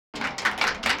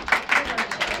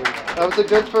That was a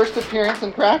good first appearance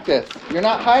in practice. You're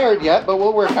not hired yet, but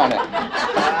we'll work on it.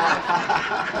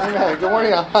 Amen. Good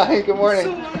morning. Hi. Good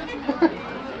morning,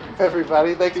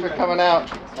 everybody. Thanks for coming out.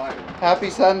 Happy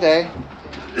Sunday.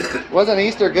 Wasn't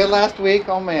Easter good last week?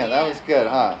 Oh, man, that was good,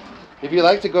 huh? If you'd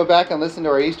like to go back and listen to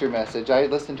our Easter message, I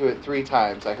listened to it 3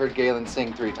 times. I heard Galen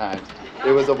sing 3 times.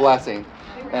 It was a blessing.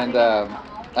 And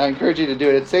I encourage you to do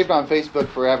it. It's saved on Facebook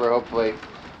forever, hopefully.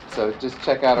 So just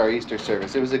check out our Easter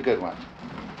service. It was a good one.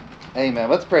 Amen.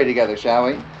 Let's pray together, shall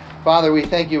we? Father, we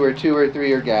thank you where 2 or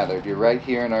 3 are gathered. You're right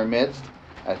here in our midst.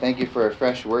 I thank you for a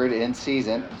fresh word in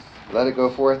season. Let it go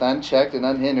forth unchecked and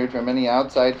unhindered from any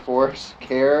outside force,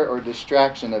 care, or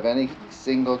distraction of any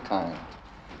single kind.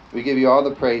 We give you all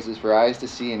the praises for eyes to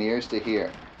see and ears to hear,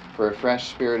 for a fresh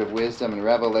spirit of wisdom and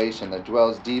revelation that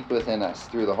dwells deep within us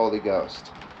through the Holy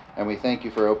Ghost. And we thank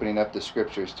you for opening up the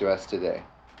Scriptures to us today.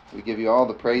 We give you all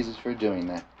the praises for doing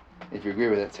that. If you agree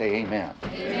with it, say amen.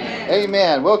 Amen.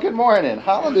 Amen. Well, good morning.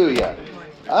 Hallelujah.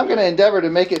 I'm going to endeavor to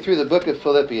make it through the book of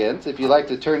Philippians. If you'd like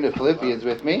to turn to Philippians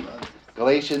with me.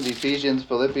 Galatians, Ephesians,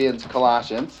 Philippians,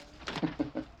 Colossians.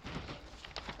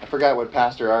 I forgot what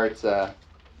Pastor Art's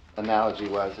analogy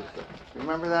was.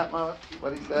 Remember that, Mo?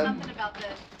 What he said? Something about the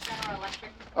General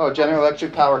Electric. Oh, General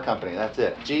Electric Power Company. That's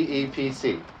it.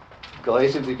 GEPC.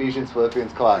 Galatians, Ephesians,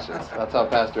 Philippians, Colossians. That's how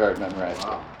Pastor Art memorized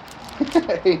it.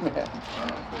 Amen.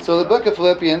 So the book of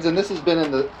Philippians, and this has been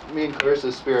in me and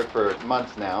Clarissa's spirit for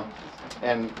months now.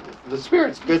 And the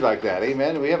Spirit's good like that,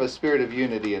 amen? We have a spirit of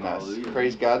unity in us,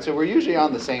 praise God. So we're usually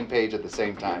on the same page at the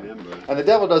same time. And the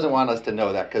devil doesn't want us to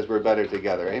know that because we're better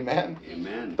together, amen?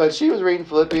 Amen. But she was reading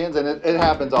Philippians, and it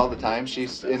happens all the time.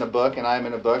 She's in a book, and I'm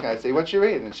in a book, and I say, what you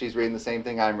reading? And she's reading the same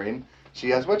thing I'm reading.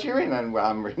 She asks, what you reading? And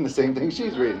I'm reading the same thing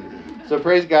she's reading. So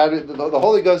praise God, the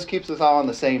Holy Ghost keeps us all on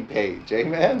the same page,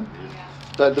 amen?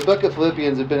 But the book of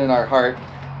Philippians has been in our heart.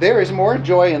 There is more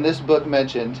joy in this book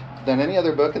mentioned than any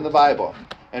other book in the Bible.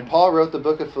 And Paul wrote the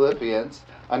book of Philippians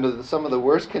under some of the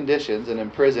worst conditions and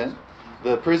in prison.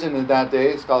 The prison in that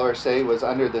day, scholars say, was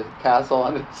under the castle,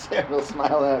 under the Samuel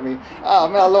smiling at me. Oh,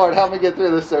 my Lord, help me get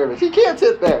through this service. He can't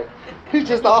sit there. He's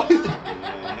just always...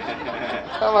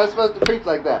 How am I supposed to preach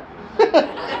like that?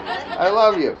 I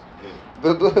love you.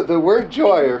 The word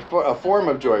joy, or a form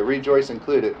of joy, rejoice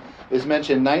included, is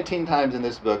mentioned 19 times in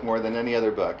this book, more than any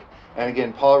other book. And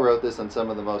again, Paul wrote this in some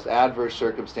of the most adverse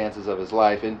circumstances of his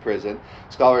life in prison.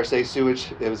 Scholars say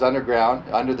sewage, it was underground,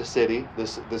 under the city,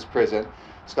 this prison.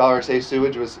 Scholars say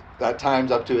sewage was at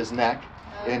times up to his neck,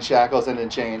 in shackles and in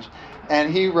chains.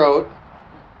 And he wrote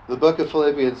the book of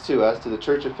Philippians to us, to the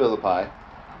church of Philippi,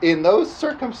 in those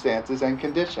circumstances and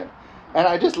condition. And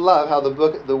I just love how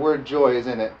the word joy is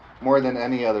in it more than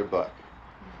any other book.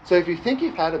 So if you think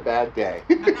you've had a bad day,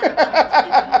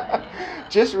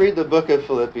 just read the book of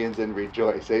Philippians and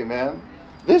rejoice. Amen?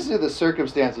 These are the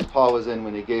circumstances Paul was in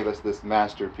when he gave us this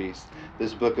masterpiece,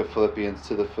 this book of Philippians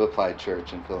to the Philippi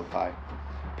church in Philippi.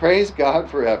 Praise God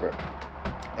forever.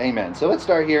 Amen. So let's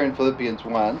start here in Philippians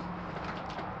 1.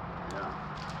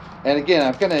 And again,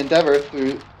 I'm going to endeavor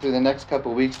through the next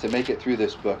couple weeks to make it through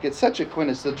this book. It's such a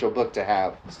quintessential book to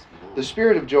have. The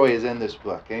spirit of joy is in this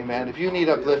book. Amen. If you need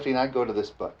uplifting, I'd go to this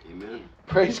book. Amen.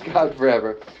 Praise God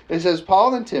forever. It says,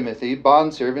 Paul and Timothy,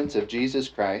 bondservants of Jesus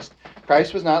Christ.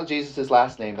 Christ was not Jesus'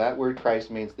 last name. That word Christ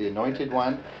means the anointed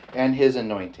one and his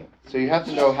anointing. So you have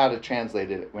to know how to translate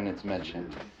it when it's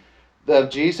mentioned. Of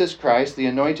Jesus Christ, the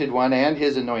anointed one and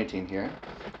his anointing here.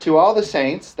 To all the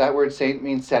saints, that word saint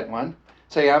means sent one.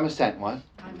 Say, I'm a sent one.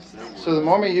 So the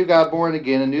moment you got born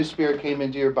again, a new spirit came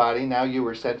into your body. Now you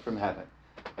were sent from heaven.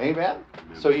 Amen?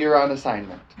 So you're on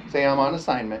assignment. Say, I'm on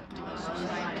assignment.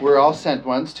 We're all sent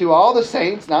ones. To all the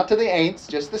saints, not to the ain'ts,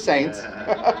 just the saints.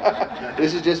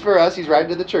 This is just for us. He's writing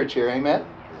to the church here. Amen?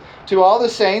 To all the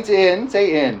saints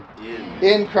say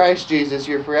in Christ Jesus,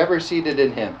 you're forever seated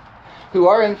in him, who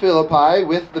are in Philippi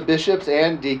with the bishops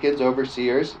and deacons,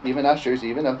 overseers, even ushers,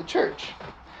 even of the church.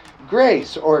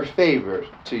 Grace or favor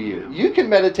to you. You can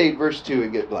meditate verse 2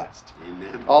 and get blessed.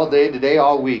 Amen. All day, today,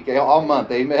 all week, all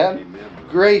month. Amen? Amen.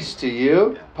 Grace to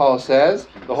you, Paul says.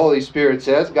 The Holy Spirit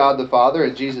says, God the Father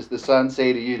and Jesus the Son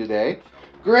say to you today.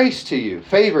 Grace to you,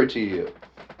 favor to you,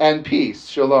 and peace,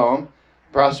 shalom,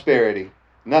 prosperity.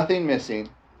 Nothing missing,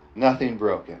 nothing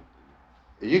broken.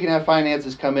 You can have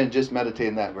finances come in, just meditate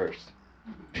in that verse.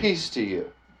 Peace to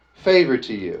you, favor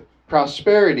to you,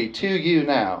 prosperity to you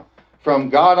now, from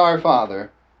God our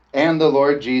Father and the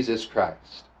Lord Jesus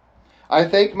Christ. I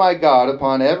thank my God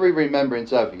upon every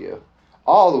remembrance of you,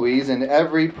 always in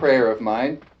every prayer of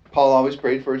mine. Paul always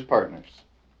prayed for his partners.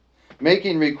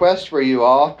 Making requests for you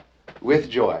all with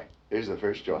joy. There's the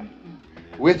first joy.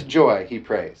 With joy, he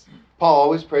prays. Paul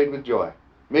always prayed with joy.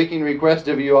 making request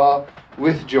of you all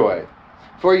with joy.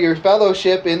 For your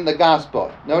fellowship in the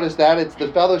gospel. Notice that it's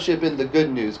the fellowship in the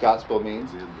good news gospel means.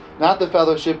 Not the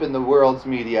fellowship in the world's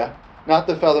media. Not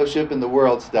the fellowship in the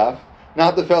world stuff.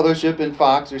 Not the fellowship in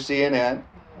Fox or CNN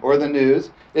or the news.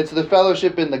 It's the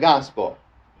fellowship in the gospel.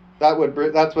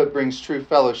 That's what brings true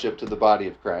fellowship to the body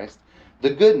of Christ.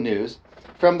 The good news,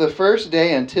 from the first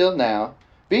day until now,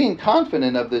 being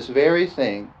confident of this very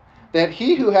thing, that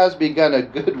he who has begun a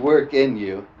good work in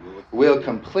you will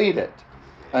complete it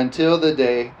until the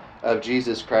day of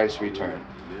Jesus Christ's return.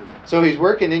 So he's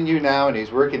working in you now, and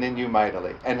he's working in you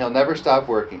mightily, and he'll never stop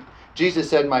working. Jesus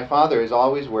said, my Father is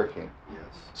always working.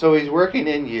 So he's working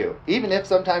in you. Even if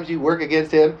sometimes you work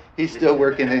against him, he's still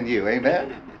working in you.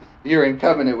 Amen? You're in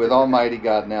covenant with Almighty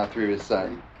God now through his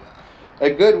Son. A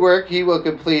good work he will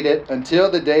complete it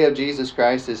until the day of Jesus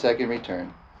Christ, his second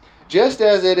return. Just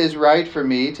as it is right for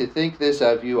me to think this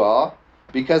of you all,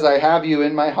 because I have you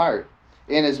in my heart,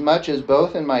 inasmuch as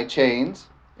both in my chains,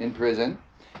 in prison,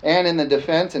 and in the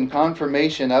defense and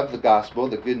confirmation of the gospel,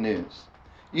 the good news.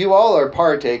 You all are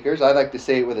partakers. I like to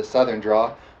say it with a southern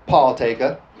drawl, Paul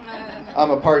taker.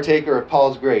 I'm a partaker of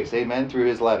Paul's grace, amen, through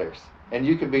his letters. And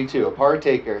you can be too, a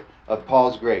partaker of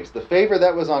Paul's grace. The favor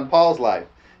that was on Paul's life,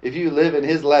 if you live in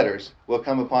his letters, will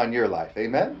come upon your life,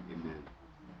 amen? Amen.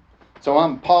 So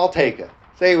I'm Paul taker.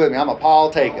 Say it with me, I'm a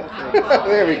Paul taker.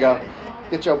 There we go.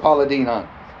 Get your Paula Dean on.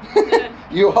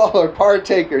 You all are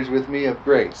partakers with me of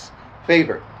grace.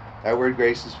 Favor. That word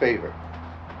grace is favor.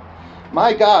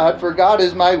 My God, for God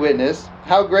is my witness,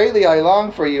 how greatly I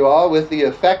long for you all with the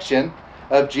affection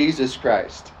of Jesus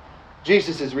Christ.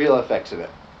 Jesus is real affectionate.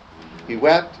 He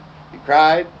wept, he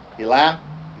cried, he laughed,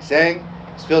 he sang.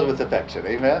 He's filled with affection.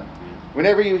 Amen?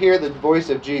 Whenever you hear the voice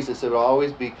of Jesus, it will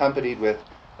always be accompanied with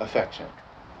affection.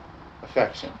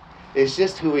 Affection. It's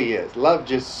just who he is. Love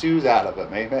just oozes out of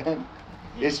him. Amen?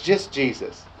 It's just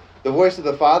Jesus. The voice of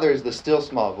the Father is the still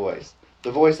small voice.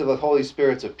 The voice of the Holy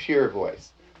Spirit's a pure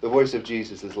voice. The voice of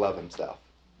Jesus is love himself.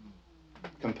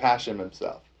 Compassion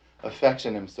himself.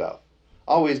 Affection himself.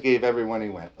 Always gave everyone he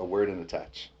went a word and a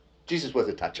touch. Jesus was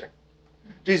a toucher.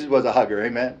 Jesus was a hugger.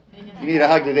 Amen? You need a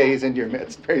hug today, he's in your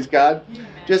midst. Praise God.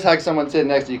 Just hug someone sitting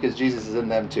next to you because Jesus is in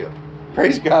them too.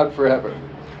 Praise God forever.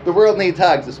 The world needs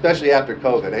hugs, especially after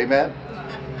COVID. Amen?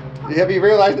 Have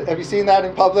you seen that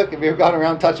in public? Have you ever gone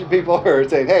around touching people or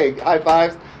saying, hey, high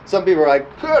fives? Some people are like,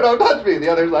 oh, don't touch me. The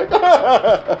others like,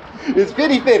 it's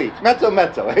fitty,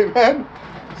 mezzo. Amen?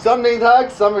 Some need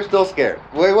hugs, some are still scared.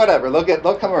 Well, whatever,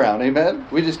 they'll come around. Amen?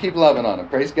 We just keep loving on them.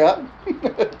 Praise God.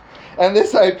 And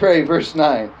this I pray, verse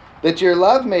 9, that your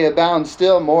love may abound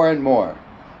still more and more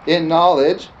in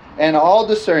knowledge and all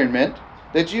discernment,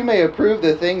 that you may approve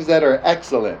the things that are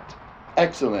excellent,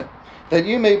 that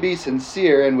you may be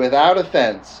sincere and without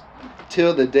offense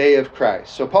till the day of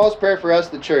Christ. So Paul's prayer for us,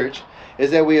 the church, is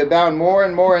that we abound more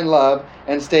and more in love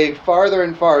and stay farther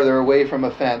and farther away from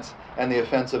offense and the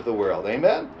offense of the world.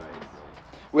 Amen?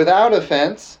 Without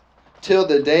offense till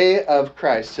the day of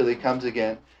Christ, till he comes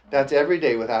again. That's every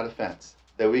day without offense,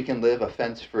 that we can live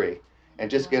offense-free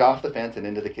and just get off the fence and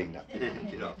into the kingdom.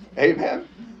 Amen?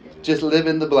 Just live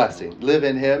in the blessing. Live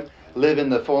in him. Live in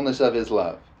the fullness of his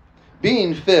love.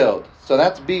 Being filled. So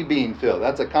that's being filled.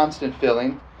 That's a constant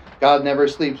filling. God never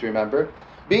sleeps, remember?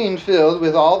 Being filled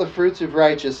with all the fruits of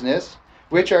righteousness,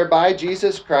 which are by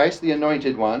Jesus Christ, the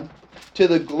Anointed One, to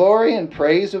the glory and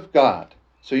praise of God.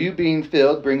 So you being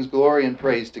filled brings glory and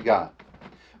praise to God.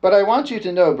 But I want you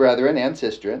to know, brethren and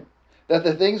sistren, that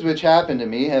the things which happened to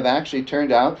me have actually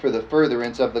turned out for the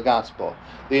furtherance of the gospel.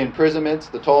 The imprisonments,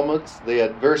 the tumults, the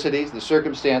adversities, the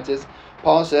circumstances,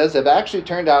 Paul says, have actually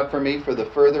turned out for me for the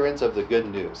furtherance of the good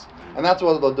news. And that's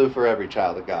what they'll do for every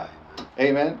child of God.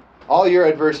 Amen? All your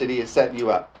adversity is setting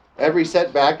you up. Every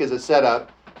setback is a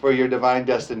setup for your divine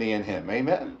destiny in him.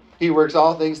 Amen? He works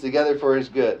all things together for his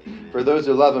good, for those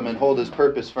who love him and hold his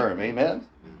purpose firm. Amen?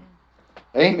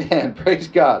 Amen. Praise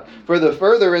God. For the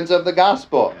furtherance of the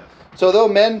gospel. So though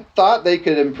men thought they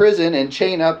could imprison and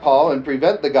chain up Paul and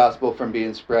prevent the gospel from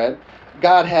being spread,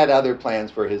 God had other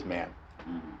plans for his man.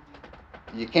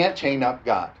 You can't chain up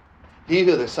God. He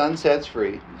who the Son sets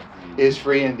free is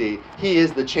free indeed. He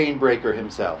is the chain breaker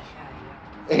himself.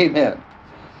 Amen.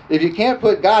 If you can't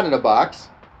put God in a box,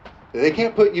 they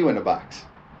can't put you in a box.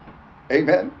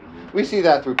 Amen. We see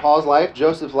that through Paul's life,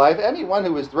 Joseph's life, anyone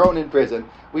who was thrown in prison,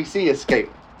 we see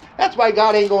escape. That's why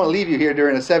God ain't going to leave you here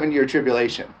during a 7-year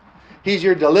tribulation. He's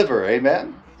your deliverer.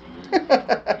 Amen.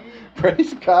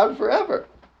 Praise God forever.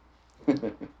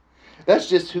 That's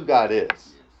just who God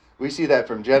is. We see that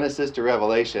from Genesis to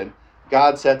Revelation.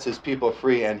 God sets his people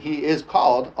free, and he is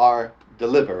called our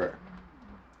deliverer.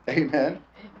 Amen.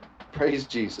 Praise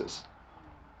Jesus.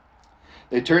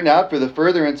 They turned out for the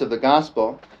furtherance of the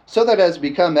gospel, so that it has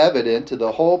become evident to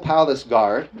the whole palace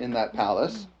guard in that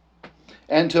palace,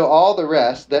 and to all the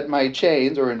rest, that my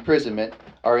chains or imprisonment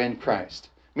are in Christ.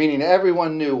 Meaning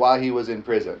everyone knew why he was in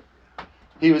prison.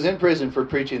 He was in prison for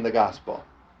preaching the gospel.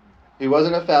 He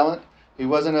wasn't a felon. He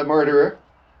wasn't a murderer.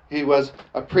 He was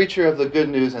a preacher of the good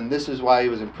news, and this is why he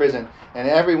was in prison. And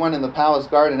everyone in the palace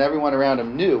guard and everyone around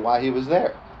him knew why he was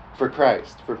there. For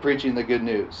Christ, for preaching the good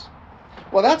news.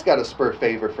 Well, that's got to spur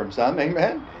favor from some.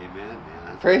 Amen? Amen.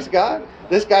 Praise God.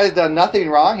 This guy's done nothing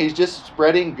wrong. He's just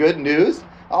spreading good news.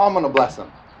 Oh, I'm going to bless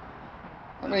him.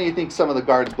 How many of you think some of the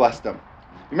guards blessed him?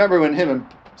 Remember when him and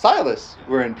Silas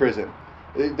were in prison?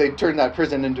 They turned that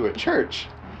prison into a church.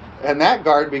 And that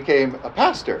guard became a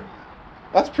pastor.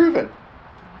 That's proven.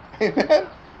 Amen?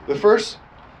 The first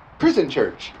prison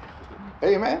church.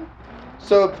 Amen?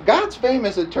 So God's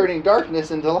famous at turning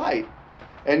darkness into light.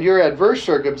 And your adverse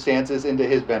circumstances into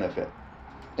his benefit.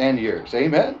 And yours.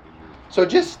 Amen? So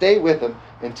just stay with him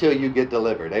until you get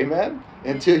delivered. Amen?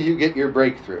 Until you get your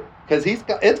breakthrough. Because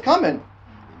it's coming.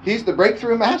 He's the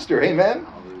breakthrough master. Amen?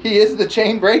 He is the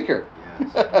chain breaker.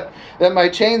 That my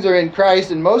chains are in Christ,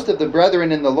 and most of the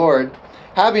brethren in the Lord,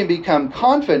 having become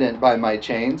confident by my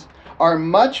chains, are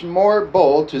much more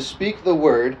bold to speak the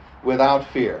word without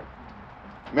fear.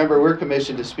 Remember, we're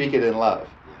commissioned to speak it in love,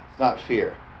 not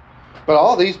fear. But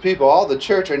all these people, all the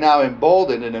church, are now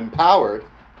emboldened and empowered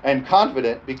and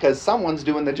confident because someone's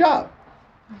doing the job.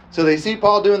 So they see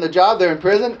Paul doing the job, they're in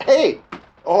prison. Hey,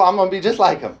 I'm going to be just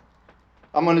like him.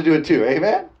 I'm going to do it too.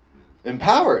 Amen?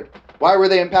 Empowered. Why were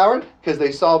they empowered? Because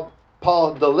they saw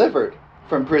Paul delivered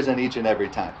from prison each and every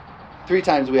time. 3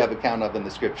 times we have account of in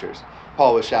the scriptures.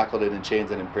 Paul was shackled and in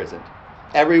chains and imprisoned.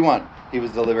 Every one he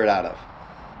was delivered out of.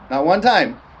 Not one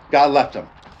time God left him.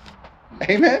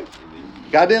 Amen?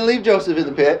 God didn't leave Joseph in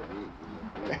the pit.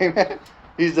 Amen?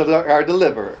 He's our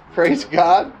deliverer. Praise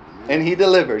God. And he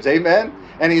delivers. Amen?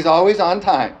 And he's always on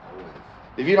time.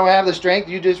 If you don't have the strength,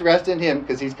 you just rest in him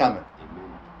because he's coming.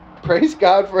 Praise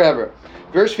God forever.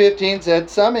 Verse 15 said,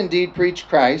 some indeed preach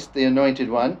Christ, the anointed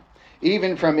one,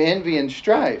 even from envy and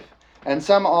strife, and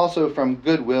some also from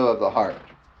goodwill of the heart.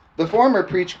 The former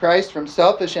preach Christ from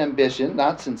selfish ambition,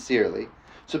 not sincerely,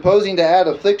 supposing to add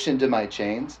affliction to my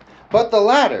chains, but the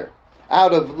latter,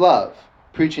 out of love,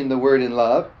 preaching the word in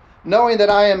love, knowing that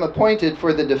I am appointed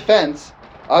for the defense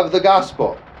of the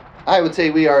gospel. I would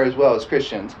say we are as well as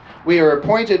Christians. We are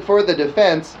appointed for the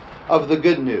defense of the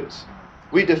good news.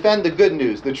 We defend the good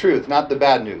news, the truth, not the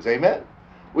bad news. Amen?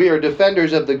 We are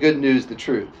defenders of the good news, the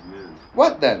truth. Amen.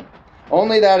 What then?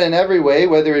 Only that in every way,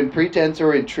 whether in pretense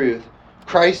or in truth,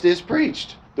 Christ is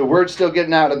preached. The word's still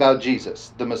getting out about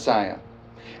Jesus, the Messiah.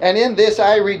 And in this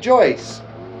I rejoice.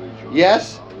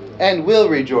 Yes, and will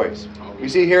rejoice. You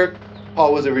see here,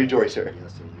 Paul was a rejoicer.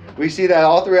 We see that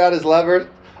all throughout his letters,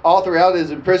 all throughout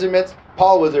his imprisonments,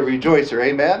 Paul was a rejoicer.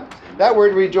 Amen? That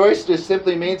word rejoice just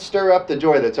simply means stir up the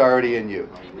joy that's already in you.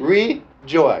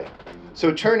 Rejoy.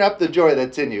 So turn up the joy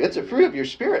that's in you. It's a fruit of your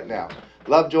spirit now.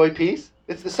 Love, joy, peace.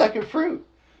 It's the second fruit.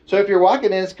 So if you're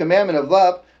walking in his commandment of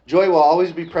love, joy will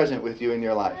always be present with you in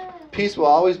your life. Peace will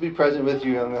always be present with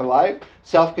you in your life.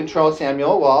 Self-control,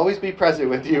 Samuel, will always be present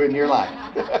with you in your life.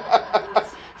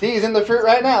 See, he's in the fruit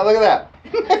right now. Look at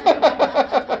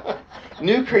that.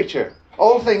 New creature.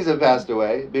 Old things have passed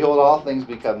away. Behold, all things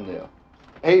become new.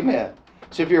 Amen.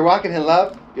 So if you're walking in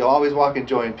love, you'll always walk in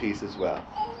joy and peace as well.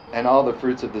 And all the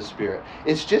fruits of the Spirit.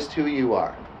 It's just who you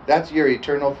are. That's your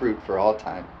eternal fruit for all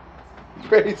time.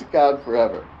 Praise God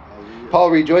forever.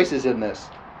 Paul rejoices in this.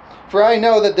 For I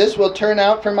know that this will turn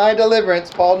out for my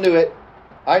deliverance. Paul knew it.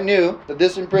 I knew that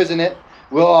this imprisonment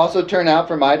will also turn out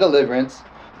for my deliverance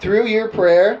through your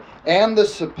prayer and the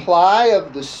supply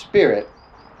of the Spirit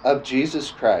of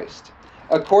Jesus Christ.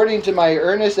 According to my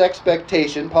earnest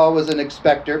expectation, Paul was an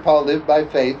expector. Paul lived by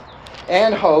faith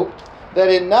and hope that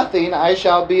in nothing I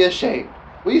shall be ashamed.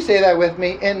 Will you say that with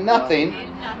me? In nothing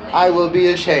I will be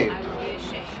ashamed.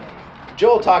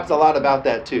 Joel talks a lot about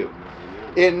that too.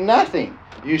 In nothing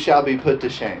you shall be put to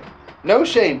shame. No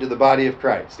shame to the body of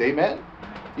Christ. Amen?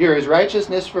 You're his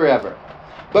righteousness forever.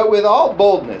 But with all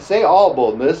boldness, say all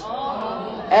boldness,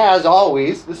 as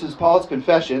always, this is Paul's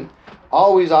confession,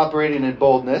 always operating in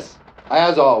boldness,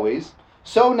 as always,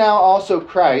 so now also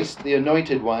Christ, the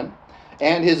anointed one,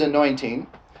 and his anointing,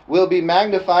 will be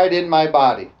magnified in my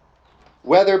body,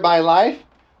 whether by life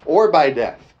or by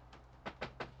death.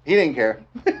 He didn't care.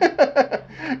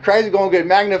 Christ is going to get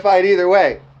magnified either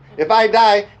way. If I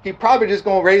die, he's probably just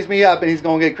going to raise me up and he's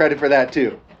going to get credit for that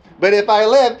too. But if I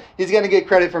live, he's going to get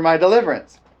credit for my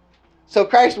deliverance. So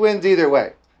Christ wins either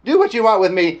way. Do what you want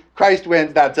with me. Christ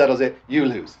wins. That settles it. You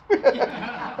lose.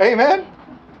 Amen?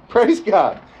 Praise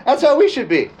God. That's how we should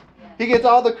be. He gets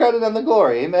all the credit and the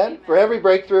glory. Amen? For every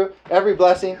breakthrough, every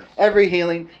blessing, every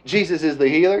healing. Jesus is the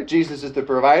healer. Jesus is the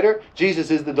provider. Jesus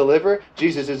is the deliverer.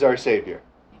 Jesus is our Savior.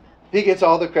 He gets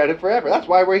all the credit forever. That's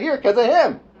why we're here, because of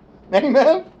Him.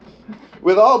 Amen?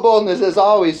 With all boldness as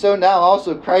always, so now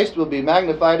also Christ will be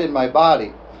magnified in my body,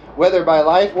 whether by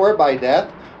life or by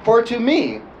death. For to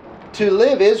me, to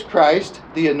live is Christ,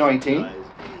 the anointing,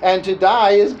 and to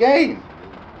die is gain.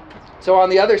 So on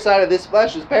the other side of this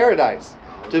flesh is paradise.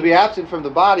 To be absent from the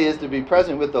body is to be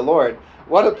present with the Lord.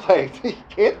 What a place. You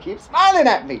can't keep smiling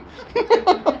at me.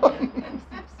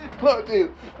 Oh,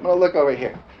 dude. I'm going to look over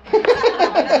here.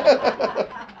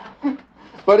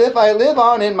 But if I live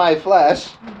on in my flesh,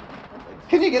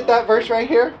 can you get that verse right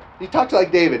here? He talks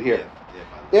like David here.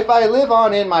 If I live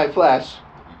on in my flesh,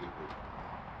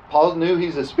 Paul knew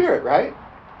he's a spirit, right?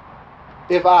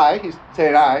 If he's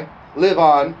saying I, live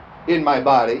on in my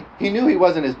body, he knew he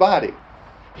wasn't his body.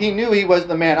 He knew he was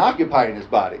the man occupying his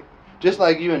body, just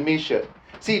like you and me should.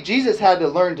 See, Jesus had to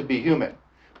learn to be human.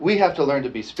 We have to learn to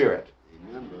be spirit.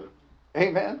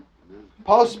 Amen?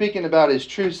 Paul's speaking about his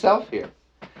true self here.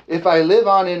 If I live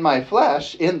on in my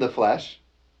flesh, in the flesh,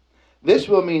 this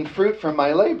will mean fruit from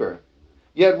my labor.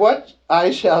 Yet what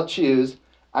I shall choose,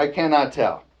 I cannot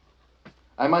tell.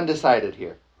 I'm undecided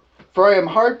here. For I am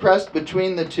hard-pressed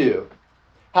between the two,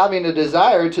 having a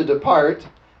desire to depart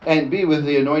and be with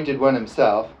the Anointed One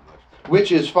Himself,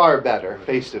 which is far better,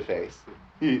 face to face.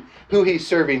 Who He's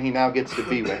serving, He now gets to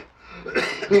be with.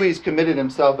 Who He's committed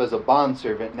Himself as a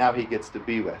bondservant, now He gets to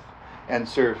be with and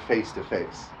serve face to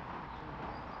face.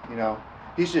 You know,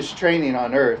 He's just training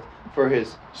on earth for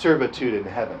His servitude in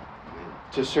heaven,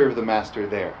 to serve the Master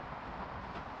there.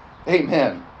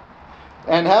 Amen.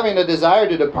 And having a desire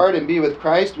to depart and be with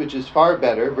Christ, which is far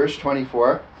better, verse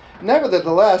 24,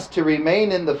 nevertheless, to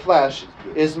remain in the flesh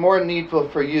is more needful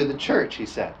for you, the church, he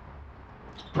said.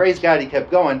 Praise God, he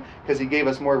kept going because he gave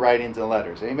us more writings and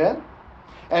letters. Amen?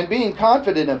 And being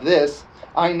confident of this,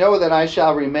 I know that I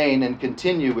shall remain and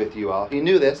continue with you all. He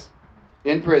knew this.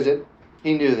 In prison,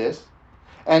 he knew this.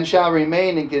 And shall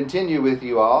remain and continue with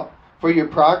you all for your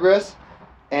progress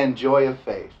and joy of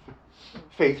faith.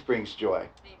 Faith brings joy.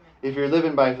 If you're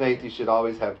living by faith, you should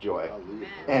always have joy.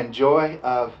 And joy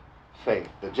of faith.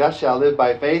 The just shall live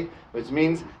by faith, which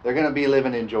means they're going to be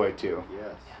living in joy too.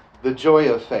 Yes. The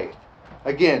joy of faith.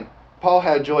 Again, Paul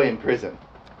had joy in prison.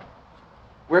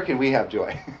 Where can we have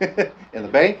joy? In the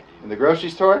bank? In the grocery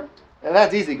store? And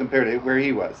that's easy compared to where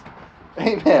he was.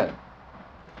 Amen.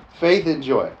 Faith and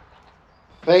joy.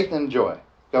 Faith and joy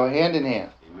go hand in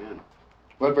hand. Amen.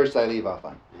 What verse did I leave off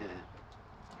on?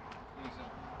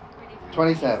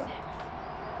 27.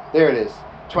 There it is.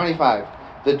 25.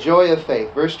 The joy of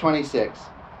faith. Verse 26.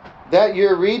 That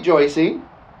your rejoicing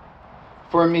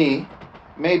for me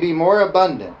may be more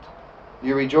abundant.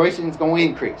 Your rejoicing is going to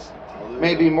increase.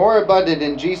 May be more abundant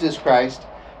in Jesus Christ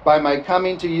by my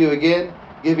coming to you again,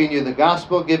 giving you the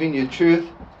gospel, giving you truth,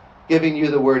 giving you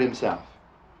the word himself.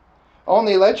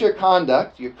 Only let your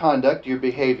conduct, your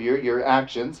behavior, your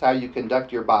actions, how you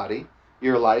conduct your body,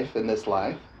 your life in this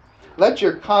life, let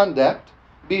your conduct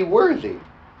be worthy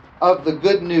of the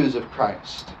good news of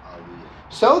Christ,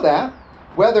 so that,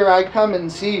 whether I come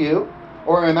and see you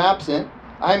or am absent,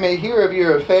 I may hear of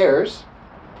your affairs,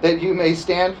 that you may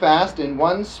stand fast in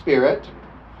one spirit.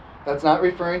 That's not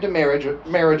referring to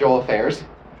marital affairs.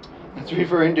 It's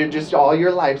referring to just all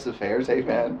your life's affairs.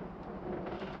 Amen.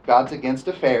 God's against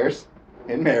affairs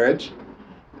in marriage.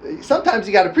 Sometimes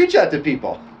you got to preach that to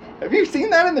people. Have you seen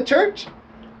that in the church?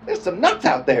 There's some nuts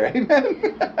out there.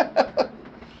 Amen.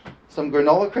 Some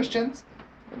granola Christians.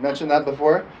 I mentioned that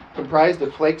before. Comprised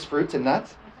of flakes, fruits, and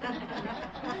nuts.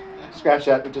 Scratch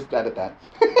that. We just edit that.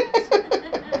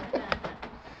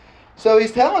 So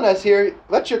he's telling us here,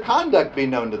 let your conduct be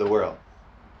known to the world.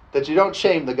 That you don't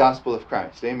shame the gospel of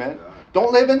Christ. Amen.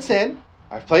 Don't live in sin.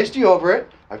 I've placed you over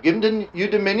it. I've given you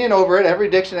dominion over it. Every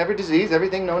addiction, every disease,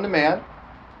 everything known to man.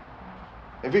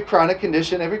 Every chronic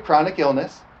condition, every chronic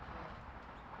illness.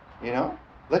 You know,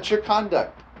 let your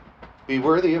conduct be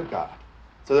worthy of God.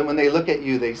 So that when they look at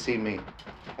you, they see me.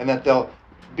 And that they'll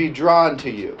be drawn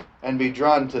to you and be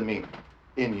drawn to me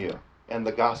in you and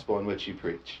the gospel in which you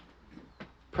preach.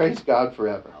 Praise God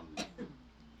forever.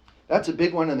 That's a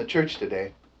big one in the church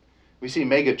today. We see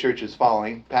mega churches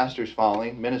falling, pastors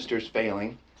falling, ministers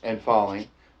failing and falling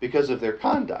because of their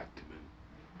conduct.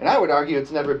 And I would argue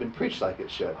it's never been preached like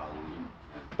it should.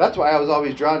 That's why I was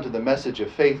always drawn to the message of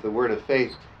faith, the word of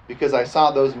faith, because I saw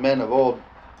those men of old,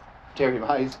 Terry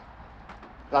Mize,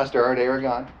 Pastor Art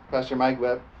Aragon, Pastor Mike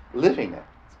Webb, living it.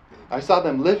 I saw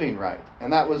them living right.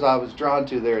 And that was I was drawn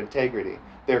to their integrity,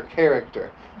 their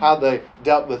character, how they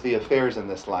dealt with the affairs in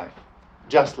this life,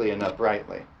 justly and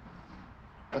uprightly.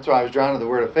 That's why I was drawn to the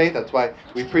word of faith. That's why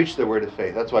we preach the word of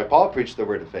faith. That's why Paul preached the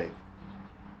word of faith.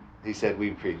 He said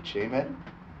we preach. Amen?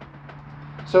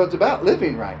 So it's about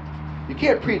living right. You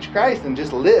can't preach Christ and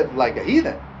just live like a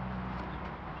heathen.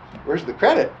 Where's the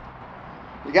credit?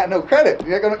 You got no credit.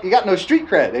 You got no street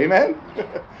cred. Amen?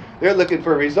 They're looking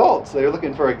for results. They're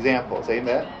looking for examples.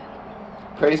 Amen?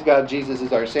 Praise God, Jesus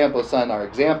is our sample son, our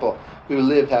example, who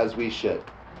lived as we should.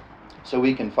 So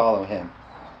we can follow him.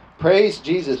 Praise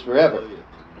Jesus forever.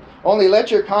 Only let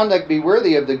your conduct be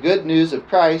worthy of the good news of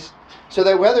Christ, so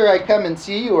that whether I come and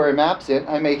see you or am absent,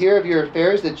 I may hear of your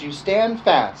affairs, that you stand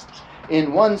fast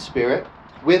in one spirit,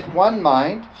 with one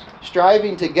mind,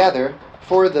 striving together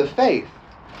for the faith.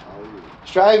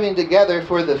 Striving together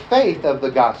for the faith of the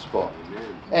gospel.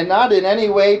 And not in any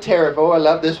way terrified. Oh, I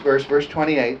love this verse, verse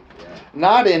 28.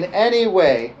 Not in any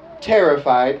way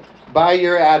terrified by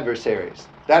your adversaries.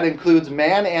 That includes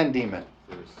man and demon.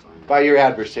 By your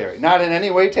adversary. Not in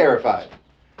any way terrified.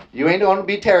 You ain't going to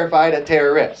be terrified at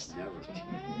terrorists.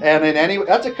 And in any,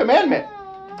 that's a commandment.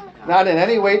 Not in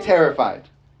any way terrified.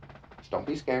 Don't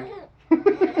be scared.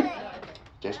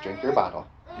 Just drink your bottle.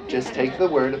 Just take the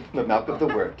word, the milk of the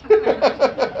word.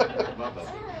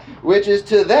 Which is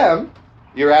to them,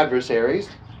 your adversaries,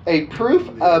 a proof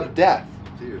of death,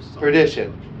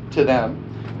 perdition to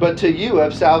them, but to you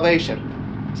of salvation.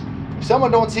 If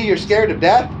someone don't see you're scared of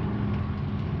death,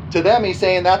 to them he's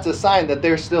saying that's a sign that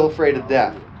they're still afraid of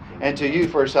death. And to you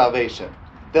for salvation.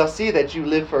 They'll see that you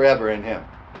live forever in him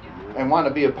and want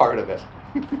to be a part of it.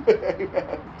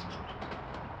 Amen.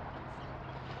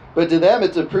 But to them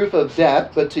it's a proof of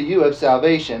death, but to you of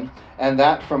salvation, and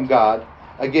that from God.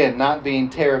 Again, not being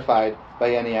terrified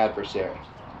by any adversary.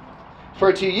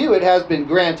 For to you it has been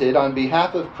granted on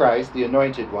behalf of Christ, the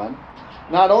Anointed One,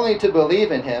 not only to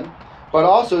believe in him, but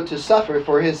also to suffer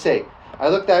for his sake. I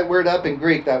looked that word up in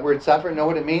Greek, that word suffer. Know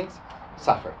what it means?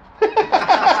 Suffer.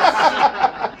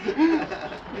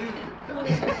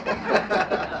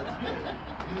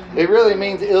 It really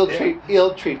means ill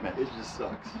treatment. It just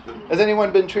sucks. Has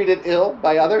anyone been treated ill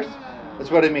by others?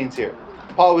 That's what it means here.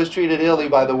 Paul was treated illy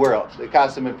by the world. They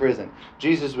cast him in prison.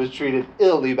 Jesus was treated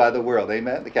illy by the world.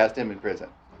 Amen? They cast him in prison.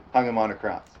 Hung him on a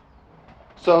cross.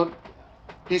 So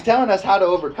he's telling us how to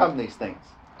overcome these things.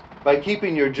 By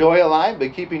keeping your joy alive, by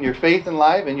keeping your faith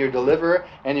alive, and your deliverer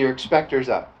and your expectors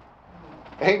up.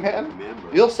 Amen? Amen,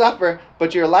 You'll suffer,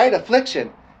 but your light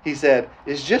affliction, he said,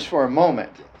 is just for a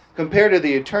moment. Compared to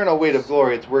the eternal weight of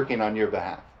glory it's working on your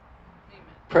behalf.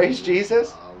 Praise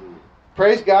Jesus.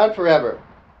 Praise God forever.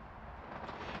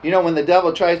 You know, when the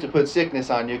devil tries to put sickness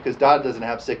on you, because God doesn't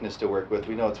have sickness to work with,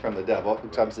 we know it's from the devil, who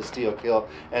comes to steal, kill,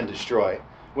 and destroy.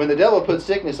 When the devil puts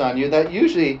sickness on you, that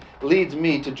usually leads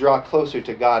me to draw closer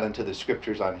to God and to the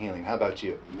scriptures on healing. How about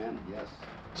you? Amen. Yes.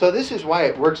 So this is why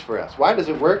it works for us. Why does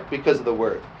it work? Because of the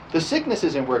Word. The sickness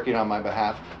isn't working on my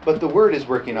behalf, but the Word is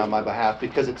working on my behalf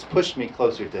because it's pushed me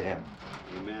closer to Him.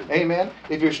 Amen. Amen.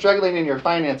 If you're struggling in your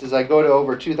finances, I go to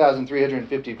over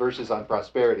 2,350 verses on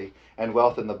prosperity and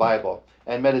wealth in the Bible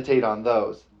and meditate on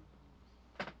those.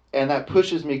 And that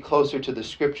pushes me closer to the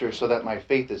Scripture so that my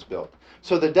faith is built.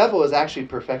 So the devil is actually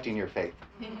perfecting your faith.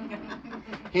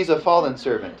 He's a fallen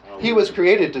servant. He was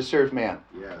created to serve man,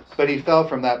 Yes. but he fell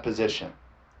from that position.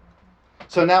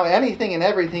 So now anything and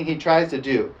everything he tries to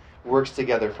do works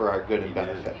together for our good and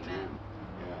benefit. Amen.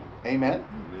 Amen?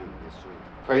 Amen. Yes, sir.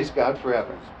 Praise God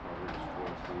forever.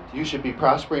 You should be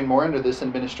prospering more under this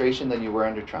administration than you were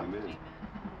under Trump. Amen.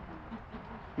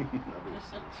 That makes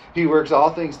sense. He works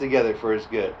all things together for his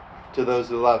good, to those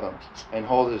who love him and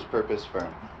hold his purpose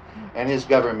firm. And his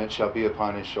government shall be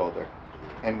upon his shoulder.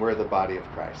 And we're the body of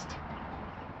Christ.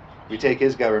 We take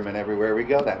his government everywhere we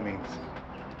go, that means.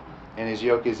 And his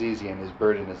yoke is easy and his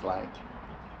burden is light.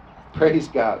 Praise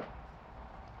God.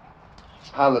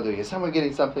 Hallelujah. Is someone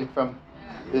getting something from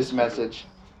this message?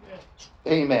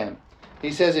 Amen.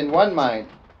 He says, in one mind,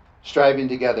 striving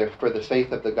together for the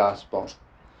faith of the gospel.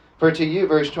 For to you,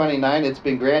 verse 29, it's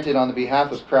been granted on the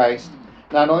behalf of Christ,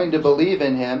 not only to believe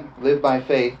in him, live by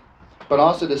faith, but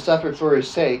also to suffer for his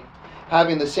sake,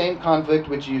 having the same conflict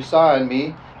which you saw in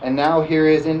me, and now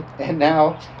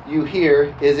you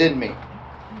hear is in me.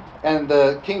 And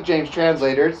the King James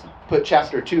translators put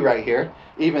chapter 2 right here,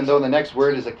 even though the next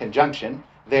word is a conjunction,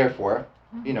 therefore,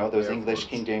 you know, those English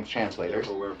King James translators.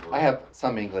 I have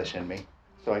some English in me,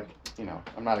 so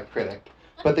I'm not a critic.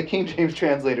 But the King James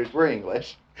translators were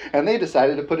English, and they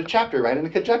decided to put a chapter right in a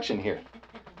conjunction here.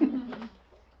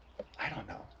 I don't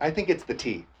know. I think it's the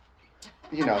T.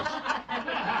 You know.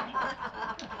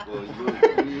 Well,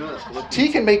 you know that's Philippians. Tea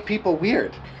can make people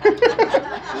weird.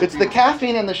 It's the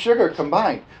caffeine and the sugar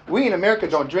combined. We in America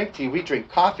don't drink tea, we drink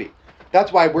coffee.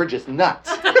 That's why we're just nuts.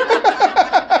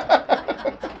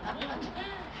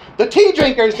 The tea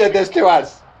drinkers did this to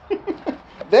us.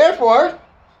 Therefore,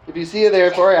 if you see a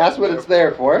therefore, ask what it's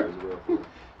there for.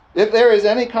 If there is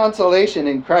any consolation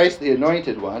in Christ the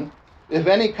Anointed One, if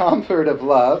any comfort of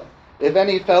love, if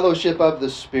any fellowship of the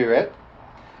Spirit,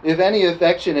 if any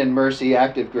affection and mercy,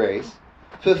 active grace,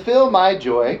 fulfill my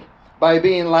joy by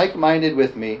being like-minded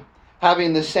with me,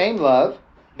 having the same love,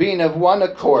 being of one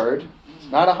accord,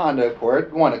 not a Honda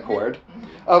Accord, one accord,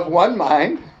 of one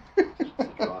mind.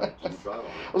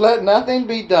 Let nothing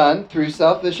be done through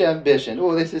selfish ambition.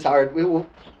 Oh, this is hard.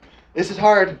 This is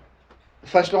hard. The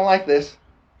flesh don't like this.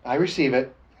 I receive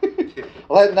it.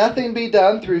 Let nothing be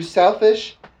done through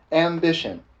selfish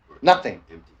ambition. Nothing.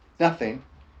 Nothing.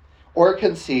 Or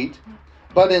conceit.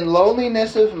 But in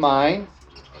lowliness of mind,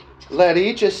 let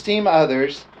each esteem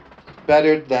others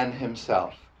better than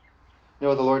himself. You know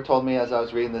what the Lord told me as I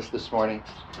was reading this morning?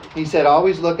 He said,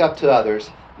 always look up to others,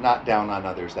 not down on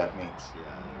others, that means.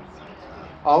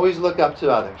 Always look up to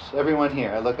others. Everyone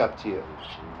here, I look up to you.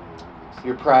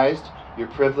 You're prized. You're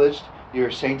privileged. You're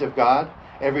a saint of God.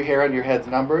 Every hair on your head's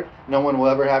numbered. No one will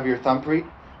ever have your thumbprint.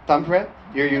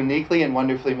 You're uniquely and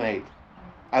wonderfully made.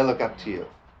 I look up to you.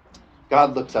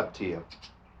 God looks up to you.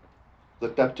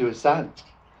 Looked up to his Son.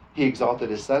 He exalted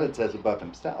his Son, it says, above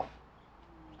himself.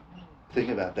 Think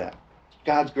about that.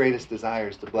 God's greatest desire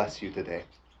is to bless you today.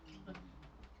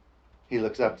 He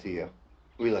looks up to you.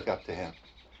 We look up to him.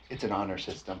 It's an honor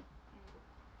system.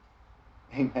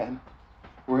 Amen.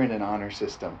 We're in an honor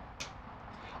system.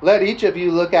 Let each of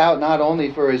you look out not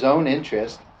only for his own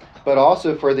interest, but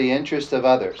also for the interest of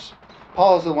others.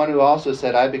 Paul is the one who also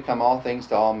said, I become all things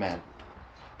to all men.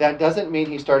 That doesn't mean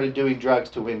he started doing drugs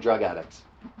to win drug addicts.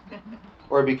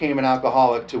 Or became an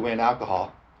alcoholic to win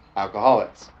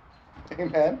alcoholics.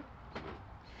 Amen.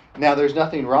 Now, there's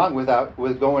nothing wrong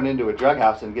with going into a drug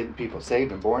house and getting people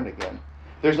saved and born again.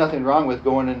 There's nothing wrong with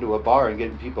going into a bar and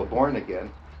getting people born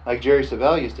again. Like Jerry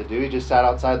Savelle used to do. He just sat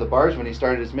outside the bars when he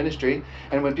started his ministry.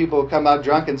 And when people would come out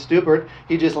drunk and stupid,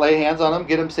 he'd just lay hands on them,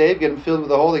 get them saved, get them filled with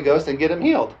the Holy Ghost, and get them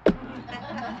healed.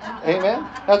 Amen?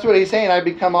 That's what he's saying. I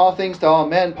become all things to all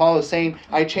men. Paul is saying,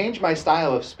 I changed my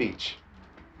style of speech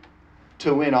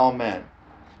to win all men.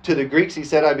 To the Greeks, he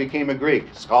said, I became a Greek,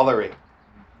 scholarly.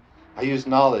 I used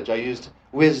knowledge. I used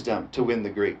wisdom to win the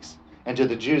Greeks. And to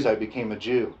the Jews, I became a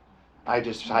Jew. I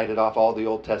just tied it off all the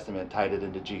Old Testament, tied it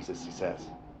into Jesus, he says.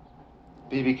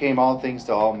 He became all things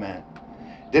to all men.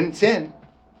 Didn't sin.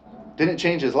 Didn't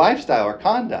change his lifestyle or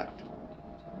conduct.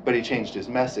 But he changed his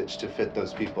message to fit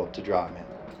those people, to draw them in.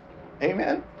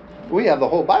 Amen? We have the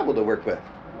whole Bible to work with.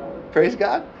 Praise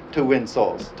God. To win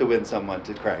souls. To win someone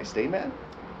to Christ. Amen?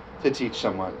 To teach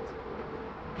someone.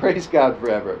 Praise God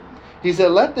forever. He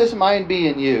said, let this mind be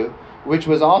in you, which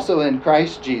was also in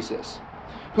Christ Jesus,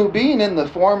 who being in the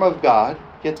form of God,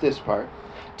 get this part,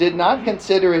 did not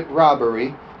consider it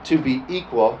robbery to be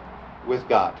equal with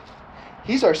God.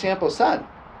 He's our sample son.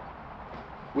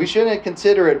 We shouldn't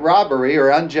consider it robbery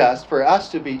or unjust for us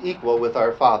to be equal with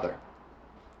our Father.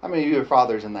 How many of you are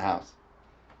fathers in the house?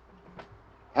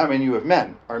 How many of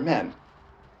you are men?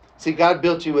 See, God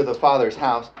built you with a father's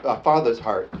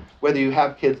heart, whether you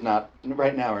have kids not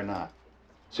right now or not.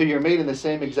 So you're made in the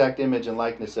same exact image and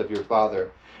likeness of your Father.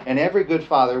 And every good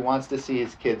father wants to see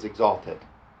his kids exalted.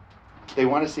 He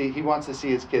wants to see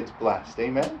his kids blessed.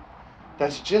 Amen?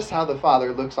 That's just how the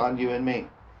Father looks on you and me.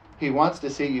 He wants to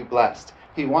see you blessed.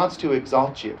 He wants to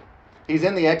exalt you. He's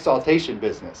in the exaltation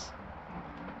business.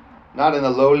 Not in the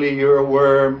lowly, you're a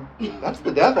worm. That's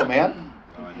the devil, man.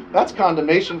 That's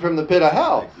condemnation from the pit of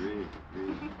hell.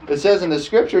 It says in the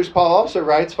scriptures, Paul also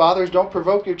writes, fathers, don't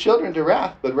provoke your children to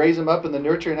wrath, but raise them up in the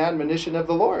nurture and admonition of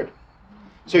the Lord.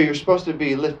 So you're supposed to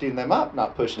be lifting them up,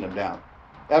 not pushing them down.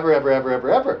 Ever, ever, ever,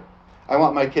 ever, ever. I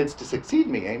want my kids to succeed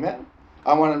me. Amen.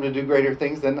 I want them to do greater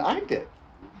things than I did.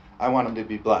 I want them to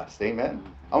be blessed. Amen.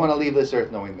 I want to leave this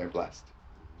earth knowing they're blessed.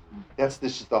 This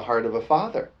is the heart of a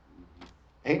father.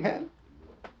 Amen.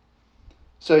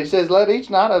 So he says, let each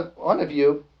not one of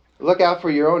you look out for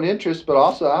your own interest, but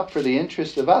also out for the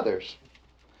interest of others.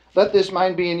 Let this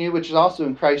mind be in you, which is also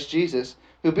in Christ Jesus,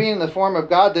 who being in the form of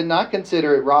God did not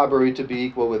consider it robbery to be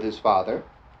equal with his Father,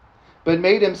 but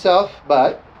made himself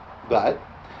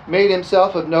made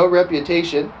himself of no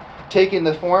reputation, taking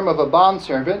the form of a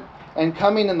bondservant, and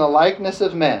coming in the likeness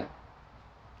of men.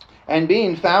 And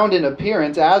being found in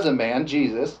appearance as a man,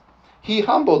 Jesus, he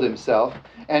humbled himself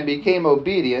and became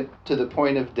obedient to the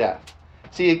point of death.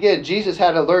 See, again, Jesus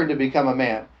had to learn to become a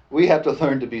man. We have to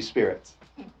learn to be spirits.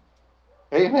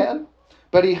 Amen?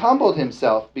 But he humbled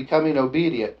himself, becoming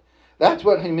obedient. That's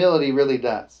what humility really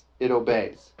does. It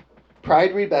obeys.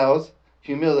 Pride rebels,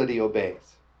 humility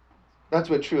obeys. That's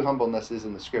what true humbleness is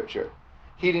in the Scripture.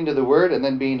 Heeding to the word and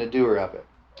then being a doer of it.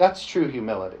 That's true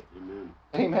humility. Amen.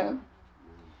 Amen?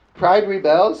 Pride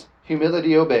rebels,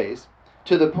 humility obeys.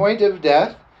 To the point of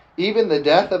death, even the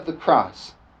death of the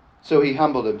cross. So he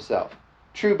humbled himself.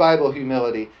 True Bible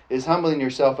humility is humbling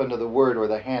yourself under the word or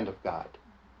the hand of God.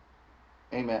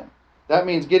 Amen. That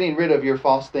means getting rid of your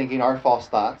false thinking, our false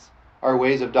thoughts, our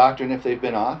ways of doctrine if they've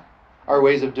been off, our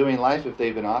ways of doing life if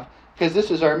they've been off, because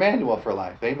this is our manual for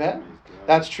life. Amen?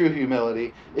 That's true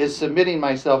humility, is submitting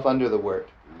myself under the word.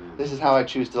 This is how I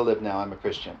choose to live now. I'm a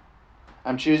Christian.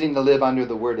 I'm choosing to live under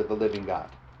the word of the living God.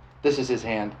 This is his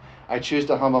hand. I choose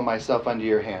to humble myself under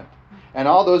your hand. And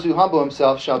all those who humble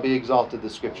themselves shall be exalted, the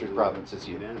Scripture promises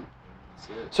you.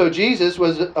 So Jesus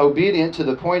was obedient to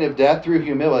the point of death through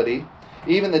humility,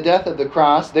 even the death of the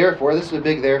cross. Therefore, this is a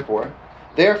big therefore.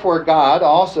 Therefore, God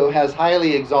also has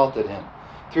highly exalted him.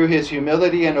 Through his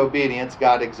humility and obedience,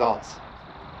 God exalts.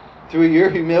 Through your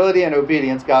humility and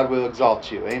obedience, God will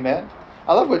exalt you. Amen?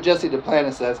 I love what Jesse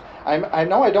Duplantis says. I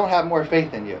know I don't have more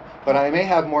faith in you, but I may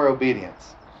have more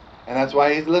obedience. And that's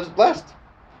why he lives blessed.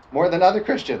 More than other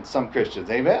Christians, some Christians.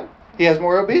 Amen? He has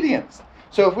more obedience.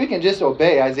 So if we can just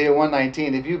obey Isaiah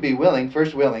 119, if you be willing,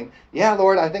 first willing, yeah,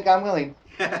 Lord, I think I'm willing.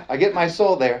 I get my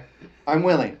soul there. I'm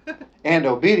willing. And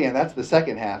obedient, that's the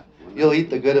second half. You'll eat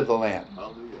the good of the land.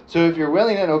 So if you're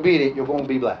willing and obedient, you're going to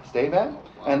be blessed. Amen?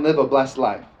 And live a blessed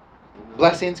life.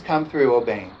 Blessings come through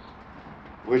obeying,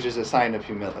 which is a sign of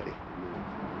humility.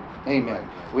 Amen.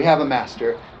 We have a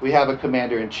master. We have a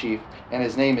commander-in-chief, and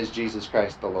his name is Jesus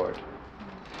Christ the Lord.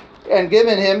 And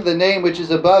given him the name which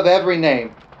is above every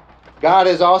name. God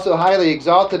has also highly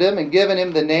exalted him and given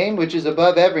him the name which is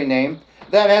above every name,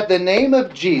 that at the name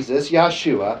of Jesus,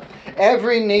 Yeshua,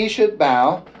 every knee should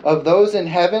bow, of those in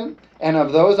heaven and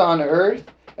of those on earth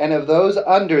and of those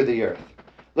under the earth.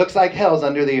 Looks like hell's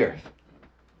under the earth.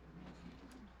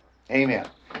 Amen.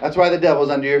 That's why the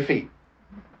devil's under your feet.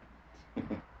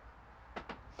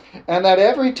 And that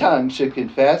every tongue should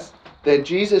confess that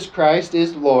Jesus Christ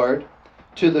is Lord,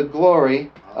 to the glory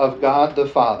of God the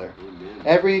Father.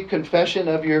 Every confession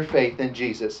of your faith in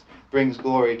Jesus brings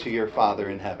glory to your Father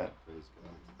in heaven.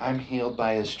 I'm healed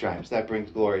by his stripes. That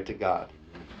brings glory to God.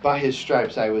 By his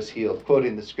stripes I was healed,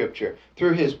 quoting the Scripture.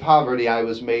 Through his poverty I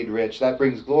was made rich. That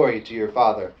brings glory to your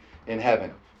Father in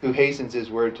heaven, who hastens his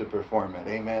word to perform it.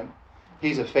 Amen?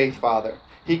 He's a faith Father.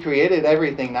 He created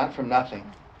everything not from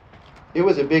nothing. It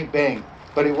was a big bang,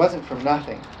 but it wasn't from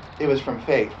nothing. It was from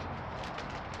faith.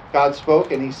 God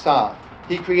spoke and he saw.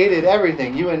 He created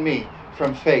everything, you and me,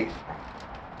 from faith.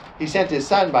 He sent his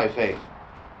Son by faith.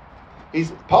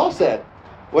 Paul said,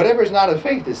 whatever is not of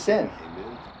faith is sin.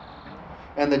 Amen.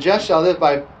 And the just shall live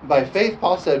by faith,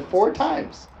 Paul said 4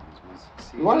 times.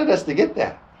 He wanted us to get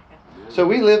that. So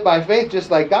we live by faith just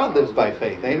like God lives by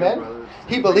faith. Amen?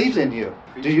 He believes in you.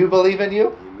 Do you believe in you?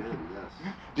 Amen.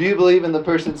 Yes. Do you believe in the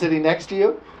person sitting next to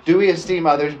you? Do we esteem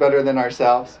others better than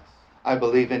ourselves? I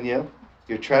believe in you.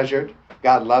 You're treasured.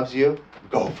 God loves you.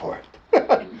 Go for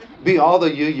it. Be all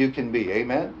the you can be.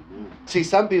 Amen? See,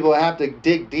 some people have to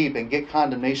dig deep and get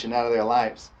condemnation out of their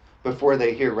lives before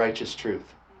they hear righteous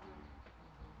truth.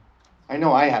 I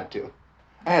know I had to.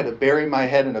 I had to bury my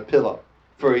head in a pillow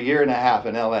for 1.5 years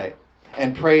in L.A.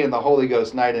 and pray in the Holy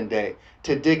Ghost night and day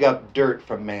to dig up dirt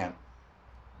from man.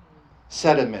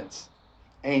 Sediments,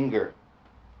 anger,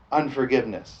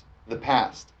 unforgiveness, the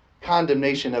past,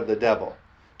 condemnation of the devil,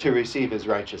 to receive his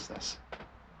righteousness.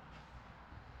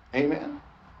 Amen?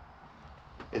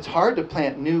 It's hard to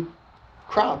plant new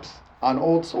crops on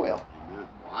old soil. Amen.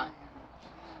 Why?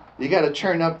 You got to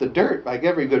churn up the dirt like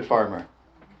every good farmer.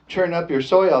 Churn up your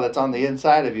soil that's on the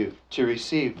inside of you to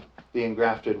receive the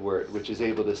engrafted word, which is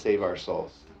able to save our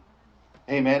souls.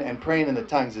 Amen? And praying in the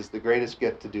tongues is the greatest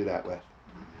gift to do that with.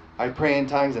 I pray in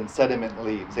tongues and sediment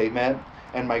leaves. Amen?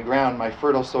 And my ground, my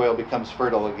fertile soil becomes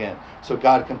fertile again. So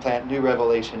God can plant new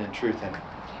revelation and truth in it.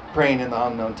 Praying in the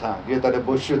unknown tongue.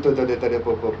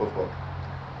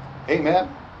 Amen?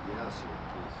 Yes.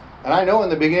 And I know in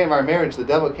the beginning of our marriage, the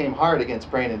devil came hard against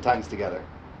praying in tongues together.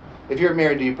 If you're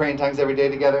married, do you pray in tongues every day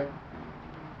together?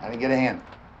 I didn't get a hand.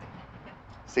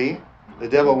 See? The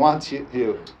devil wants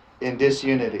you in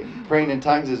disunity. Praying in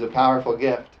tongues is a powerful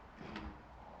gift.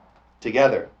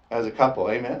 Together, as a couple.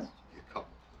 Amen?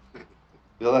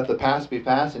 You'll let the past be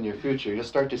past and your future. You'll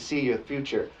start to see your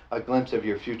future, a glimpse of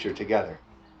your future together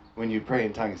when you pray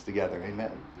in tongues together.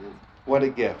 Amen? What a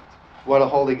gift. What a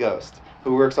Holy Ghost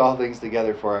who works all things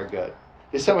together for our good.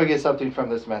 Did someone get something from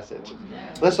this message?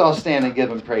 Let's all stand and give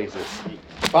him praises.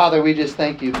 Father, we just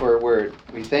thank you for a word.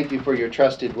 We thank you for your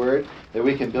trusted word, that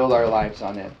we can build our lives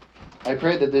on it. I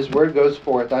pray that this word goes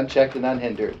forth unchecked and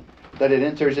unhindered, that it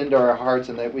enters into our hearts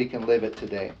and that we can live it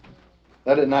today.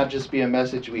 Let it not just be a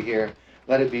message we hear.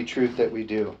 Let it be truth that we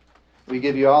do. We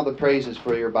give you all the praises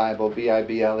for your Bible,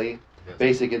 Bible,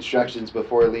 basic instructions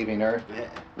before leaving earth.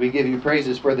 We give you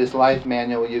praises for this life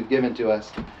manual you've given to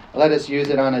us. Let us use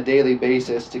it on a daily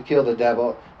basis to kill the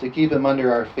devil, to keep him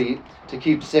under our feet, to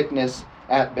keep sickness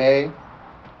at bay,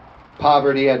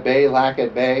 poverty at bay, lack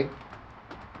at bay.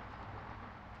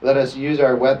 Let us use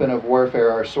our weapon of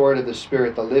warfare, our sword of the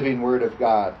Spirit, the living word of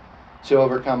God, to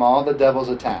overcome all the devil's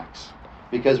attacks,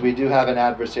 because we do have an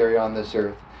adversary on this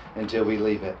earth until we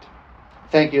leave it.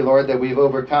 Thank you, Lord, that we've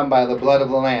overcome by the blood of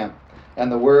the Lamb and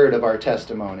the word of our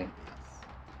testimony,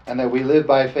 and that we live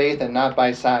by faith and not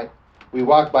by sight. We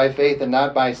walk by faith and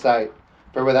not by sight,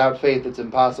 for without faith it's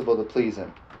impossible to please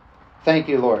him. Thank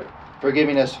you, Lord, for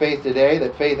giving us faith today,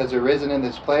 that faith has arisen in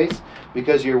this place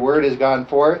because your word has gone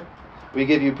forth. We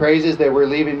give you praises that we're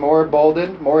leaving more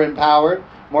emboldened, more empowered,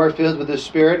 more filled with the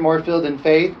Spirit, more filled in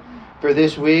faith for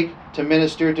this week to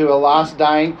minister to a lost,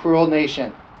 dying, cruel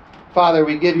nation. Father,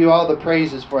 we give you all the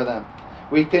praises for them.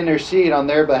 We can intercede on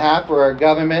their behalf for our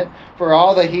government, for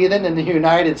all the heathen in the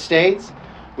United States.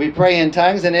 We pray in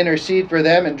tongues and intercede for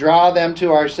them and draw them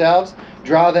to ourselves,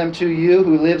 draw them to you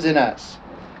who lives in us.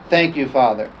 Thank you,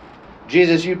 Father.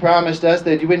 Jesus, you promised us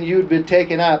that when you'd been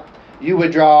taken up, you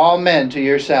would draw all men to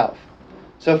yourself.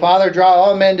 So, Father, draw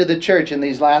all men to the church in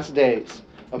these last days,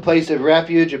 a place of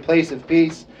refuge, a place of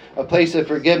peace, a place of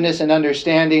forgiveness and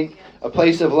understanding, a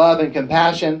place of love and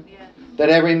compassion, that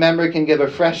every member can give a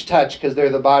fresh touch because they're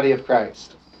the body of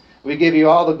Christ. We give you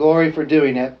all the glory for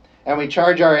doing it, and we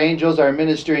charge our angels, our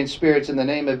ministering spirits in the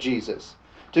name of Jesus,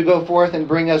 to go forth and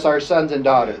bring us our sons and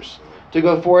daughters, to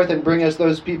go forth and bring us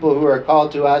those people who are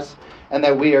called to us and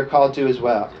that we are called to as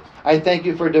well. I thank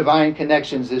you for divine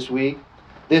connections this week,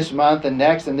 this month, and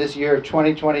next, and this year of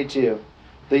 2022,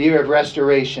 the year of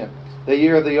restoration, the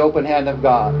year of the open hand of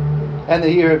God, and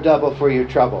the year of double for your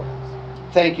trouble.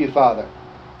 Thank you, Father,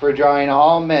 for drawing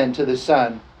all men to the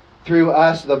Son through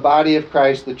us, the body of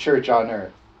Christ, the church on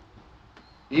earth.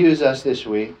 Use us this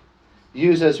week.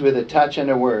 Use us with a touch and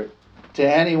a word to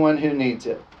anyone who needs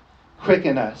it.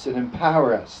 Quicken us and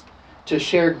empower us to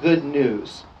share good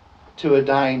news to a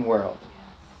dying world.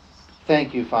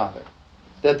 Thank you, Father,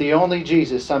 that the only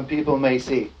Jesus some people may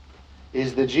see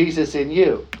is the Jesus in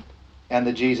you and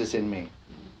the Jesus in me.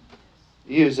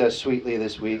 Use us sweetly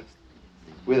this week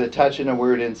with a touch and a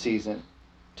word in season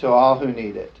to all who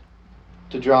need it,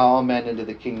 to draw all men into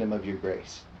the kingdom of your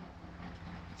grace.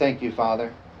 Thank you,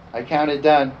 Father. I count it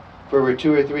done, for where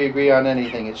 2 or 3 agree on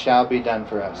anything, it shall be done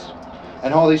for us.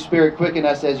 And Holy Spirit, quicken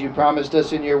us as you promised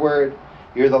us in your word.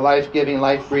 You're the life-giving,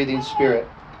 life-breathing Spirit.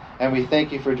 And we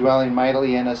thank you for dwelling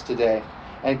mightily in us today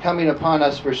and coming upon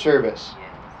us for service.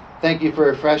 Thank you for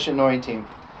a fresh anointing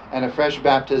and a fresh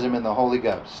baptism in the Holy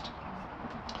Ghost.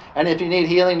 And if you need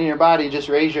healing in your body, just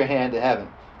raise your hand to heaven.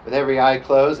 With every eye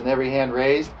closed and every hand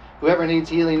raised, whoever needs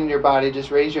healing in your body, just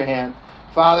raise your hand.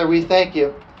 Father, we thank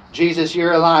you. Jesus,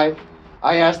 you're alive.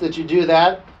 I ask that you do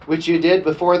that which you did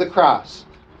before the cross.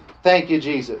 Thank you,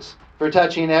 Jesus, for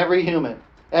touching every human,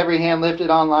 every hand lifted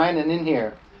online and in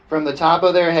here, from the top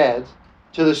of their heads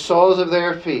to the soles of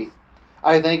their feet.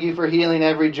 I thank you for healing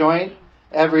every joint,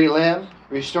 every limb,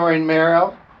 restoring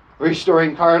marrow,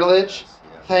 restoring cartilage.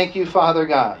 Thank you, Father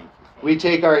God. We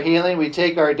take our healing, we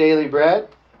take our daily bread,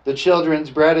 the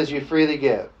children's bread as you freely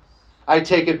give. I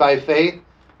take it by faith,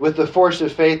 with the force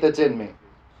of faith that's in me.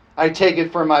 I take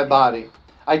it for my body.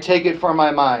 I take it for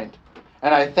my mind.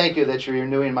 And I thank you that you're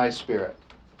renewing my spirit.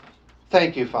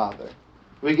 Thank you, Father.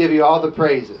 We give you all the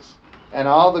praises and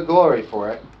all the glory for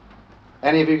it.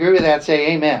 And if you agree with that,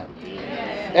 say amen.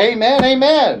 Amen. Amen,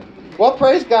 amen. Well,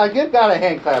 praise God. Give God a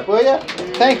hand clap, will you?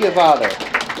 Thank you, Father.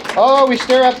 Oh, we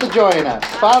stir up the joy in us.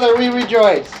 Father, we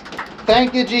rejoice.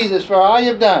 Thank you, Jesus, for all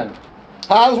you've done.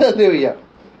 Hallelujah.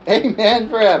 Amen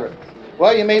forever.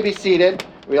 Well, you may be seated.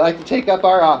 We like to take up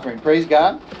our offering. Praise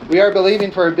God. We are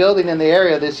believing for a building in the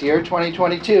area this year,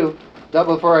 2022,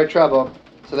 double for our trouble,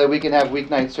 so that we can have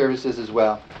weeknight services as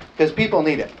well. Because people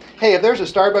need it. Hey, if there's a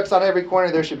Starbucks on every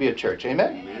corner, there should be a church.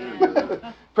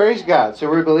 Amen? Praise God. So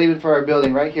we're believing for our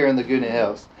building right here in Laguna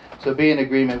Hills. So be in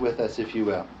agreement with us, if you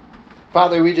will.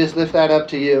 Father, we just lift that up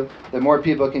to you, that more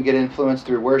people can get influenced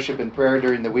through worship and prayer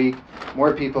during the week.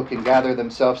 More people can gather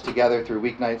themselves together through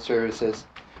weeknight services.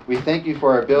 We thank you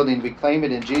for our building. We claim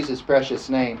it in Jesus' precious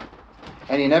name.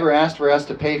 And you never asked for us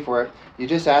to pay for it. You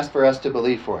just asked for us to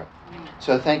believe for it.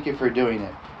 So thank you for doing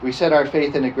it. We set our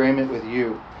faith in agreement with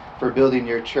you for building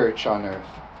your church on earth.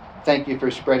 Thank you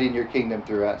for spreading your kingdom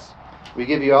through us. We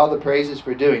give you all the praises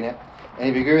for doing it. And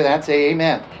if you agree with that, say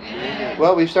amen. Amen.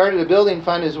 Well, we've started a building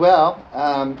fund as well.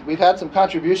 We've had some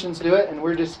contributions to it, and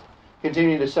we're just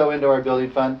continuing to sow into our building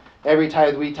fund. Every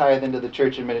tithe we tithe into the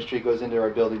church and ministry goes into our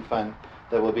building fund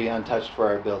that will be untouched for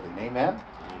our building. Amen?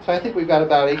 So I think we've got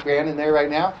about $8,000 in there right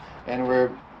now, and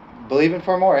we're believing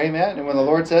for more. Amen? And when the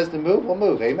Lord says to move, we'll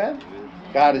move. Amen?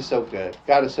 God is so good.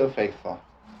 God is so faithful.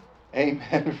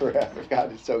 Amen forever.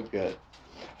 God is so good.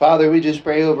 Father, we just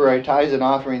pray over our tithes and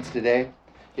offerings today.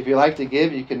 If you'd like to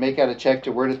give, you can make out a check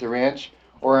to Word at the Ranch,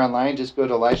 or online, just go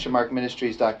to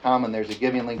elishamarkministries.com, and there's a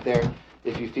giving link there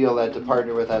if you feel led to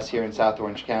partner with us here in South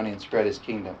Orange County and spread His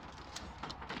kingdom.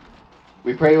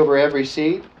 We pray over every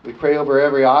seed. We pray over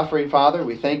every offering, Father.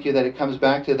 We thank you that it comes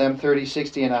back to them 30,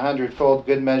 60, and 100-fold,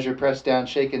 good measure, pressed down,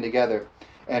 shaken together,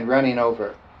 and running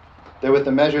over. That with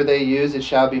the measure they use, it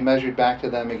shall be measured back to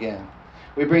them again.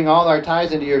 We bring all our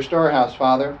tithes into your storehouse,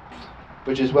 Father,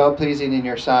 which is well-pleasing in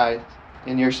your sight.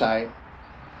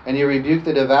 And you rebuke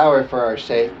the devourer for our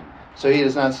sake, so he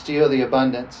does not steal the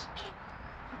abundance.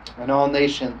 And all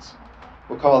nations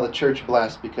will call the church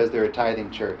blessed because they're a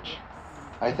tithing church.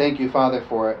 I thank you, Father,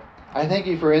 for it. I thank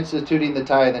you for instituting the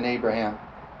tithe in Abraham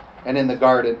and in the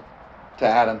garden to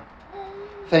Adam.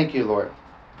 Thank you, Lord,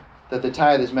 that the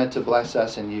tithe is meant to bless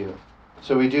us and you.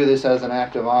 So we do this as an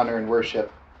act of honor and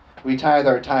worship. We tithe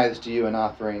our tithes to you in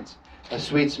offerings, a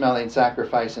sweet-smelling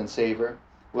sacrifice and savor,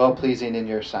 well-pleasing in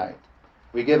your sight.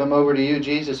 We give them over to you,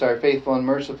 Jesus, our faithful and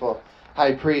merciful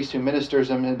high priest, who ministers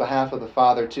them in behalf of the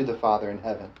Father to the Father in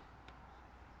heaven.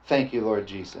 Thank you, Lord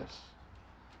Jesus.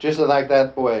 Just like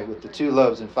that boy with the 2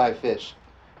 loaves and 5 fish,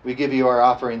 we give you our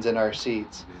offerings and our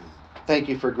seeds. Thank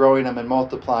you for growing them and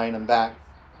multiplying them back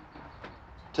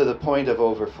to the point of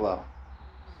overflow.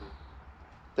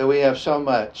 That we have so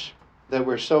much, that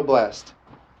we're so blessed,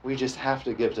 we just have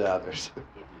to give to others.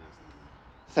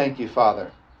 Thank you,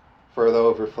 Father, for the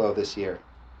overflow this year,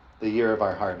 the year of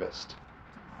our harvest.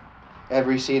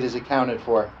 Every seed is accounted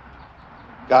for.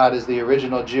 God is the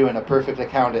original Jew and a perfect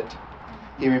accountant.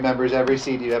 He remembers every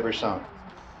seed you've ever sown,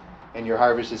 and your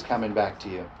harvest is coming back to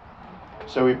you.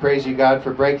 So we praise you, God,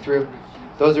 for breakthrough.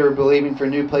 Those who are believing for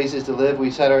new places to live, we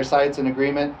set our sights in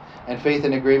agreement and faith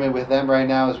in agreement with them right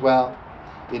now as well.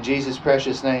 In Jesus'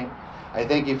 precious name, I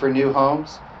thank you for new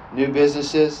homes, new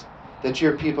businesses, that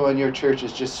your people and your church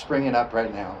is just springing up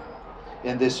right now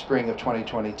in this spring of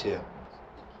 2022.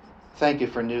 Thank you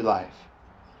for new life.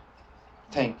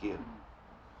 Thank you.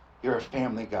 You're a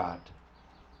family God.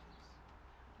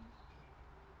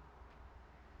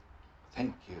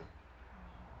 Thank you.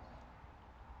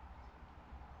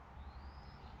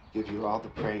 Give you all the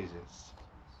praises.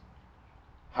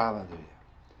 Hallelujah.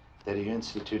 That you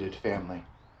instituted family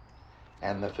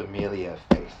and the familia of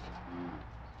faith.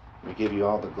 We give you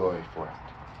all the glory for it.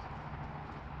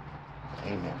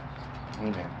 Amen.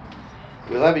 Amen.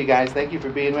 We love you guys. Thank you for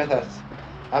being with us.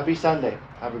 Happy Sunday.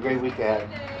 Have a great week ahead.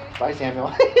 Bye,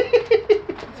 Samuel.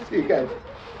 See you guys.